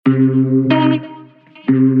I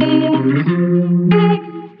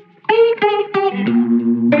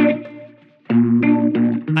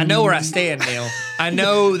know where I stand, Neil. I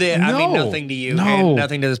know that I mean nothing to you and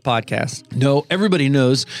nothing to this podcast. No, everybody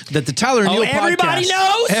knows that the Tyler and Neil podcast. Everybody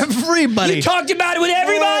knows? Everybody. You talked about it with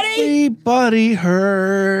everybody? Everybody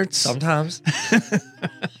hurts. Sometimes.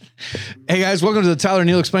 Hey, guys, welcome to the Tyler and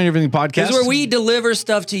Neil Explain Everything podcast. This is where we deliver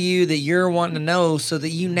stuff to you that you're wanting to know so that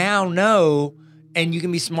you now know and you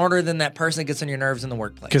can be smarter than that person that gets on your nerves in the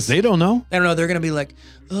workplace. Because they don't know. They don't know. They're going to be like,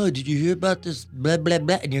 oh, did you hear about this blah, blah,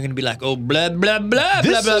 blah? And you're going to be like, oh, blah, blah, blah,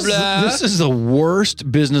 blah, blah, blah. This is the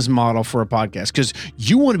worst business model for a podcast because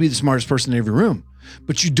you want to be the smartest person in every room,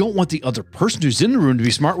 but you don't want the other person who's in the room to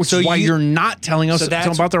be smart, which is why you're not telling us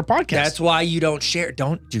about their podcast. That's why you don't share.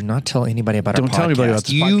 Do not tell anybody about our podcast. Don't tell anybody about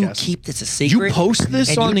this podcast. You keep this a secret. You post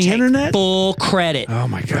this on the internet? Full credit. Oh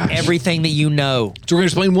my gosh. For everything that you know. So we're going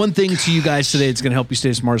to explain one thing to you guys today. It's going to help you stay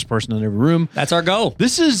the smartest person in every room. That's our goal.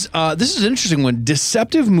 This is an interesting one.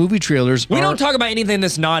 Deceptive movie trailers. We don't talk about anything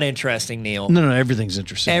that's not interesting, Neil. No, everything's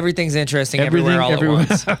interesting. Everything's interesting everywhere all at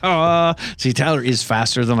once. See, Tyler is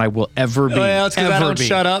faster than I will ever be. Well, it's because I don't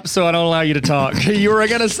shut up, so I don't allow you to talk. You were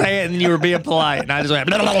going to say it and you were being polite, and I just went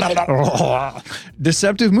blah, blah, blah, blah.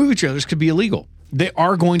 Deceptive movie trailers could be illegal. They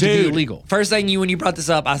are going to be illegal. First thing when you brought this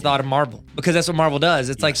up, I thought of Marvel because that's what Marvel does.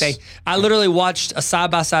 It's like I literally watched a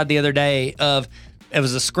side-by-side the other day of, it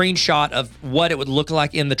was a screenshot of what it would look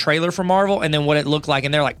like in the trailer for Marvel and then what it looked like.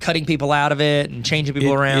 And they're like cutting people out of it and changing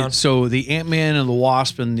people around. So the Ant-Man and the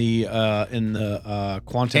Wasp and the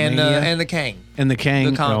Quantumania. And the Kang. And the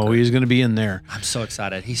Kang. Oh, he's going to be in there. I'm so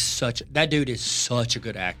excited. That dude is such a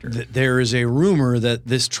good actor. There is a rumor that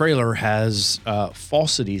this trailer has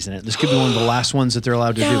falsities in it. This could be one of the last ones that they're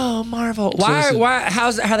allowed to do. Oh, Marvel. How are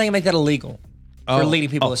they going to make that illegal? For leading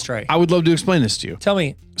people astray. I would love to explain this to you.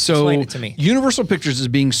 Explain it to me. Universal Pictures is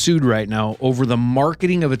being sued right now over the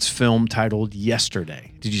marketing of its film titled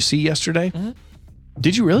Yesterday. Did you see Yesterday? Mm-hmm.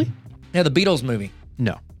 Did you really? Yeah, the Beatles movie.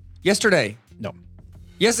 No. Yesterday. No.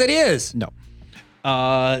 Yes, it is. No.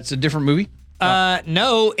 It's a different movie.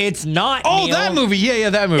 No, it's not. Oh, Neil. that movie. Yeah,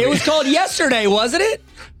 that movie. It was called Yesterday, wasn't it?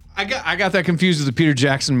 I got that confused with the Peter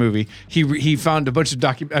Jackson movie. He found a bunch of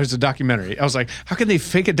it was a documentary. I was like, how can they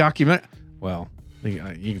fake a documentary? Well,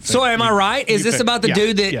 so am I right? Is this about the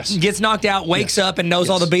dude that gets knocked out, wakes up, and knows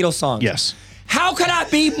all the Beatles songs? Yes. How could I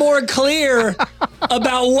be more clear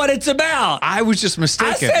about what it's about? I was just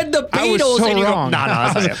mistaken. I said the Beatles. I was so and you wrong. Go, no,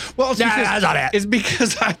 that's not it. Well, that's not it. It's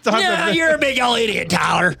because I thought that you're a big old idiot,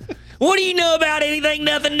 Tyler. What do you know about anything,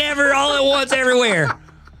 nothing, never, all at once, everywhere?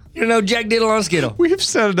 You know, Jack Diddle on Skittle. We've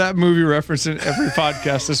said that movie reference in every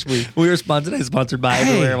podcast this week. We were sponsored by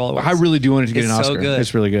Everywhere All at Once. I really do want it to get an Oscar. So good.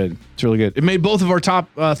 It's really good. It's really good. It made both of our top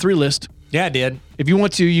 3 list. Yeah, it did. If you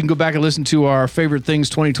want to, you can go back and listen to our Favorite Things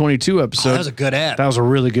 2022 episode. That was a good app. That was a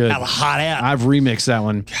really good. That was a hot app. I've remixed that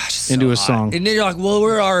one into a song. And then you're like, well,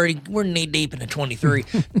 we're knee deep into 23.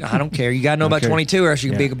 No, I don't care. You got to know about 22 or else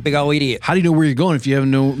you can be a big old idiot. How do you know where you're going if you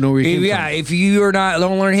haven't know where you came from? Yeah, if you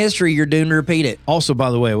don't learn history, you're doomed to repeat it. Also,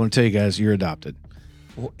 by the way, I want to tell you guys, you're adopted.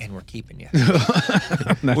 And we're keeping you.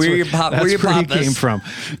 Where your came from.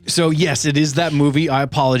 So, yes, it is that movie. I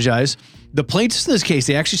apologize. The plaintiffs in this case,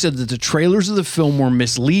 they actually said that the trailers of the film were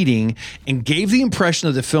misleading and gave the impression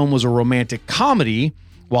that the film was a romantic comedy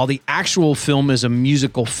while the actual film is a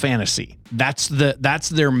musical fantasy. That's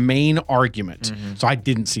their main argument. Mm-hmm. So I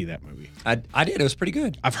didn't see that movie. I did. It was pretty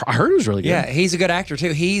good. I heard it was really good. Yeah, he's a good actor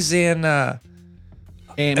too. He's in Ant-Man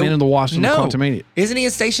and the Wasp and Quantumania. Isn't he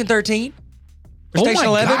in Station 13? Or Station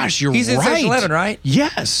 11? Gosh, you're He's in Station 11, right?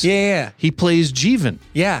 Yes. Yeah. He plays Jeevan.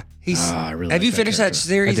 Yeah. Have you finished that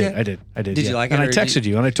series yet? I did. Did you like it? And I texted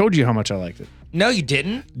you and I told you how much I liked it. No, you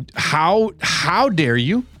didn't. How dare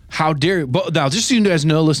you? How dare you? But now, just so you guys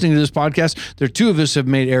know, listening to this podcast, there are 2 of us have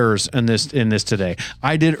made errors in this today.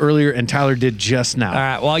 I did earlier, and Tyler did just now. All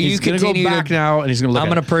right. Well, he's going to go back now, and he's going to look. I'm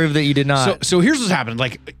going to prove that you did not. So here's what's happened.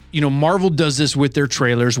 Like, Marvel does this with their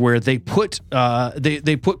trailers, where they put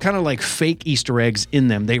they put kind of like fake Easter eggs in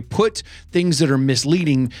them. They put things that are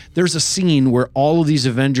misleading. There's a scene where all of these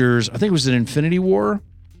Avengers, I think it was in Infinity War.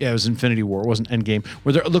 Yeah, it was Infinity War. It wasn't Endgame.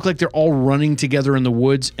 Where they look like they're all running together in the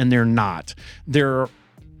woods, and they're not. There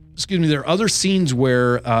are other scenes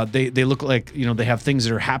where they look like, they have things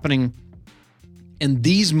that are happening, and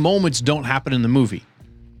these moments don't happen in the movie.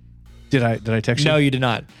 Did I text you? No, you did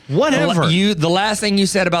not. Whatever. The last thing you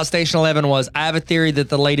said about Station 11 was, I have a theory that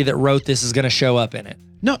the lady that wrote this is going to show up in it.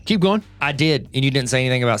 No, keep going. I did, and you didn't say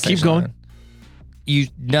anything about Station 11.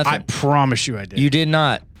 Nothing. I promise you I did. You did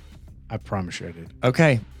not. I promise you I did.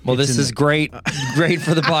 Okay. Well, this is great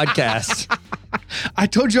for the podcast. I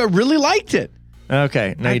told you I really liked it.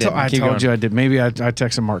 Okay. No, you didn't. I Keep told going. you I did. Maybe I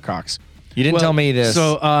texted Mark Cox. You didn't tell me this.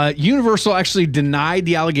 So Universal actually denied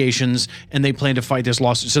the allegations, and they plan to fight this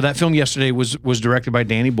lawsuit. So that film yesterday was directed by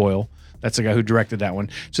Danny Boyle. That's the guy who directed that one.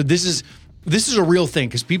 So this is a real thing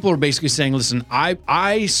because people are basically saying, listen,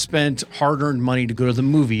 I spent hard-earned money to go to the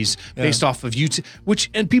movies based off of YouTube,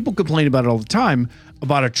 and people complain about it all the time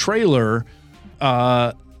about a trailer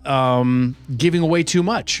giving away too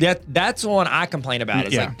much. That's the one I complain about.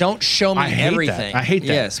 It's Yeah. like, don't show me I hate everything. that. I hate that.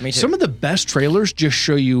 Yes, me too. Some of the best trailers just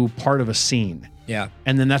show you part of a scene. Yeah.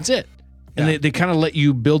 And then that's it. And Yeah. they kind of let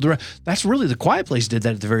you build around. That's really The Quiet Place did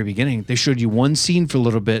that at the very beginning. They showed you one scene for a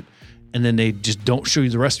little bit, and then they just don't show you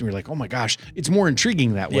the rest. And you're like, oh my gosh, it's more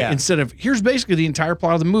intriguing that way. Yeah. Instead of, here's basically the entire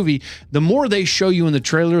plot of the movie. The more they show you in the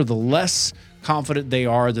trailer, the less confident they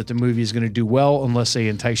are that the movie is going to do well unless they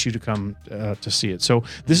entice you to come to see it. So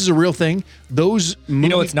this is a real thing. Those movies, You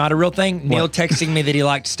know it's not a real thing? Neil texting me that he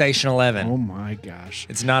liked Station 11. Oh my gosh.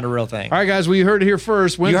 It's not a real thing. All right, guys, we heard it here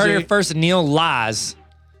first. You heard Wednesday- it here first. Neil lies.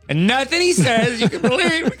 And nothing he says you can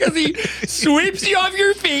believe because he sweeps you off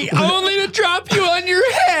your feet only to drop you on your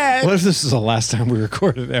head. What if this is the last time we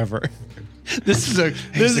recorded ever? This is a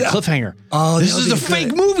cliffhanger. Oh, this that'll is a be fake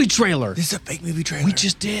good. movie trailer. This is a fake movie trailer. We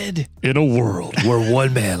just did. In a world where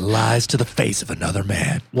one man lies to the face of another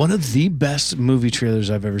man. One of the best movie trailers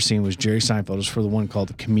I've ever seen was Jerry Seinfeld's for the one called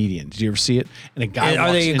The Comedian. Did you ever see it? And a guy Are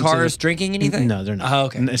walks they in into cars drinking anything? No, they're not. Oh,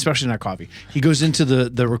 okay. Especially not coffee. He goes into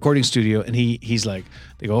the recording studio and he's like,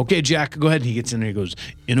 they go, okay, Jack, go ahead. And he gets in there. He goes,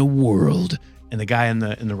 in a world. And the guy in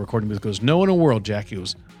the recording booth goes, no, in a world, Jack. He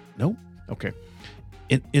goes, no, okay.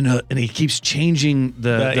 And he keeps changing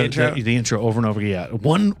the intro over and over again. Yeah.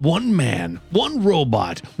 One man, one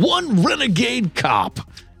robot, one renegade cop.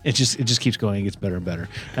 It just keeps going. It gets better and better.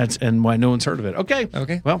 And why no one's heard of it. Okay.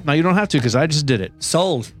 Well, now you don't have to because I just did it.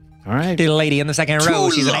 Sold. All right. The lady in the second row.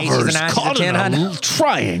 She's an 8, she's a 9, she's a caught 10. I in a know.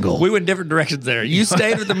 triangle. We went different directions there. You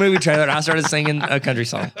stayed with the movie trailer and I started singing a country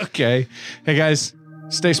song. Okay. Hey guys,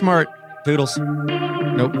 stay smart. Poodles.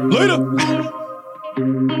 Nope. Later.